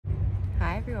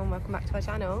Hi everyone, welcome back to our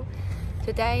channel.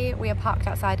 Today we are parked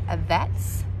outside a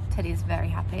vet's. Teddy is very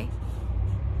happy.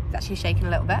 He's actually shaking a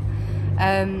little bit.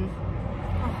 I don't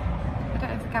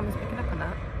know if the camera's picking up on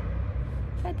that.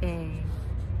 Teddy,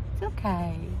 it's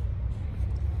okay.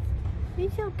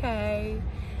 It's okay.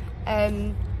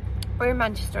 We're in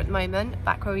Manchester at the moment,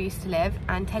 back where we used to live,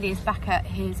 and Teddy is back at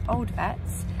his old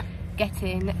vet's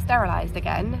getting sterilised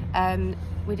again.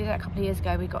 We did it a couple of years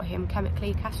ago. We got him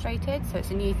chemically castrated, so it's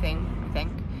a new thing, I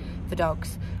think, for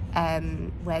dogs,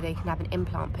 where they can have an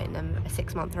implant put in them, a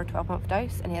 6-month or a 12-month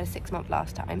dose, and he had a 6-month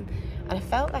last time, and I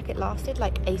felt like it lasted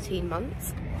like 18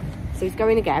 months. So he's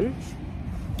going again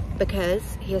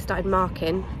because he has started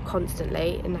marking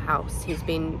constantly in the house. He's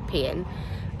been peeing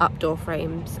up door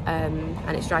frames,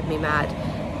 and it's driving me mad.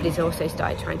 But he's also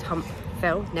started trying to hump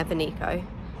Phil, never Nico,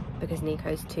 because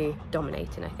Nico's too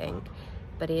dominating, I think.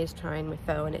 But he is trying with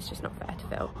Phil, and it's just not fair to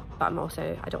Phil. But I don't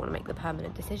want to make the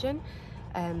permanent decision.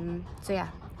 So yeah,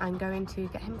 I'm going to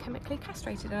get him chemically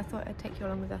castrated, and I thought I'd take you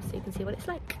along with us so you can see what it's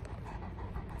like.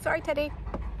 Sorry, Teddy.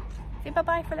 Say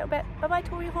bye-bye for a little bit. Bye-bye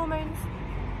to all your hormones.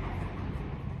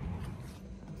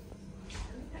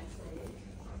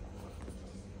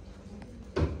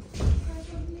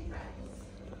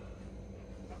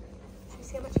 Should we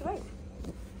see how much you weigh?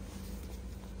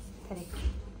 Teddy,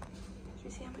 should we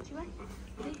see how much you weigh?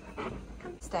 Ready?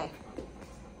 Come, stay.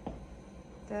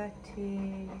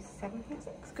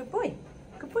 37.6. Good boy.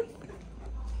 Good boy.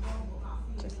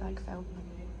 Just like Phil,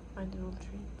 finding all the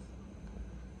treats.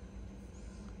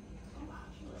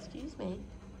 Excuse me.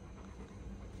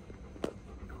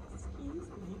 Excuse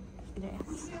me.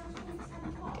 Yes.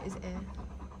 Look at his ear.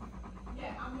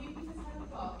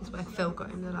 It's where Phil got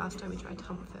him the last time we tried to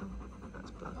hump Phil.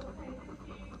 That's blood.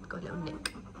 Got a little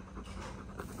nick.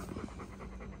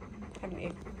 Haven't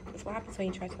you? That's what happens when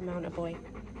you try to mount a boy.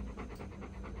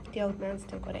 The old man's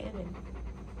still got it in him.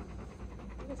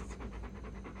 Yes.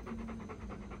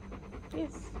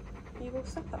 Yes. You will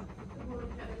suffer.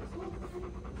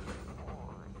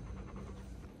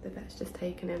 The vet's just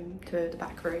taken him to the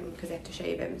back room because they have to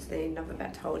shave him, so they need another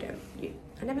vet to hold him.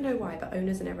 I never know why, but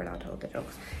owners are never allowed to hold their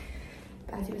dogs.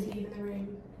 But as he was leaving the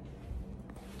room,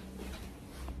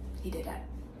 he did it.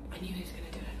 I knew he was going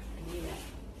to do it. I knew it.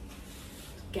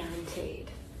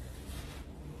 Guaranteed.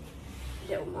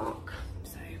 Little mark.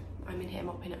 So I'm in here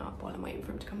mopping it up while I'm waiting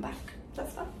for him to come back.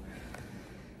 That's fun.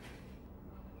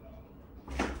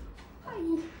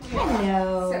 Hi.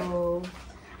 Hello. So,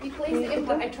 we place the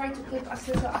implant. I try to clip as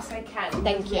little as I can.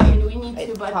 Thank you. I mean, we need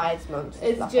to, but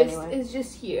it's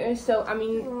just here. So I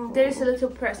mean, there's a little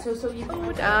press. So you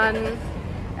all done.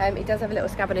 He does have a little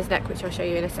scab on his neck, which I'll show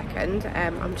you in a second.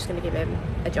 I'm just going to give him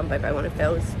a jumbo bow, one of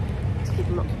Phil's, to keep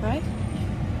him occupied.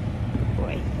 Good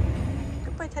boy.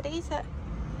 Good boy, Teddy. Eat it.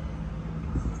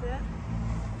 This is it.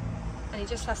 And he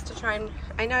just has to try and...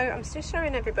 I know, I'm still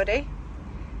showing everybody.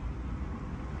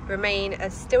 Remain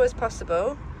as still as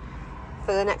possible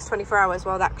for the next 24 hours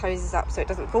while that closes up so it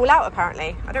doesn't fall out,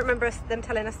 apparently. I don't remember them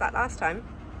telling us that last time.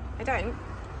 I don't.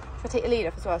 Should I take the lead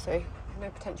off as well so no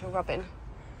potential rubbing?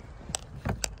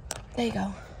 There you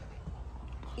go.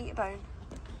 Eat a bone.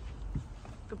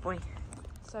 Good boy.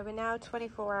 So we're now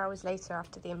 24 hours later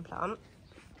after the implant,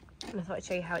 and I thought I'd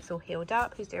show you how it's all healed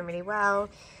up. He's doing really well.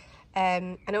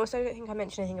 And also I don't think I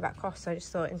mentioned anything about cross, so I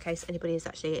just thought in case anybody is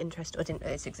actually interested or didn't know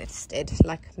this existed,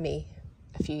 like me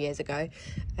a few years ago.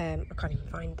 I can't even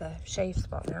find the shave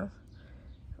spot now.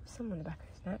 Some on the back of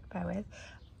his neck, bear with.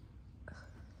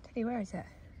 Teddy, where is it?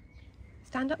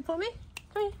 Stand up for me.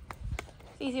 Come here.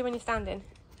 It's easier when you're standing.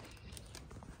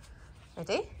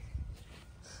 Ready?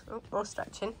 Oh, more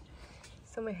stretching.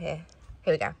 Somewhere here.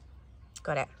 Here we go.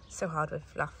 Got it. So hard with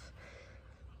fluff.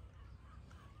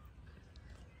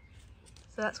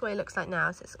 So that's what it looks like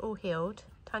now. So it's all healed.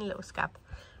 Tiny little scab.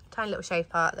 Tiny little shave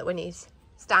part that when he's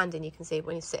standing you can see, but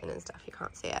when he's sitting and stuff you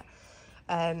can't see it.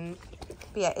 But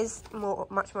yeah, it is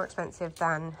much more expensive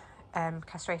than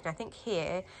castration. I think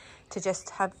here, to just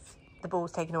have the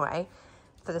balls taken away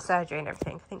for the surgery and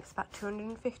everything, I think it's about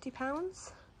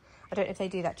 £250. I don't know if they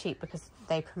do that cheap because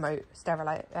they promote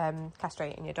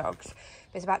castrating your dogs.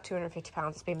 But it's about £250.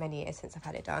 It's been many years since I've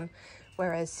had it done.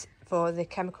 Whereas for the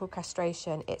chemical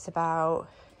castration, it's about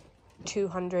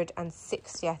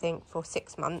 £260, I think, for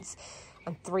 6 months,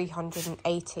 and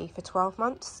 £380 for 12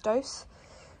 months dose.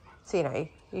 So, you know,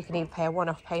 you can either pay a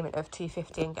one-off payment of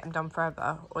 £250 and get them done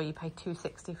forever, or you pay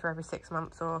 £260 for every 6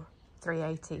 months, or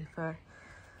 £380 for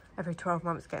every 12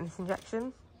 months getting this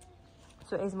injection.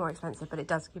 So it is more expensive, but it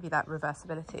does give you that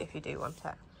reversibility if you do want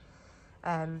it.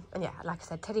 And yeah, like I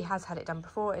said, Teddy has had it done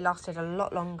before. It lasted a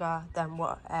lot longer than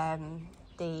what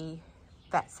the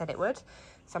vet said it would.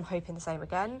 so I'm hoping the same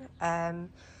again.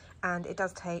 And it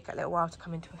does take a little while to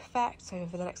come into effect, so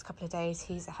over the next couple of days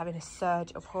he's having a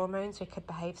surge of hormones, so he could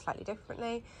behave slightly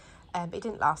differently, but it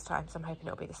didn't last time, so I'm hoping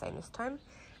it'll be the same this time,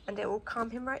 and it will calm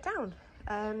him right down,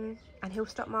 and he'll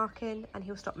stop marking and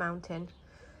he'll stop mounting,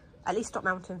 at least stop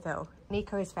mounting Phil.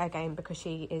 Niko is fair game because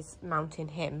she is mounting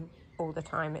him all the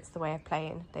time. It's the way of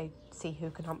playing, they see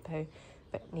who can hump who,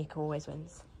 but Niko always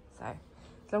wins. So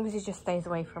as long as he just stays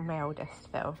away from my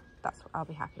oldest Phil, that's what I'll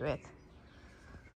be happy with.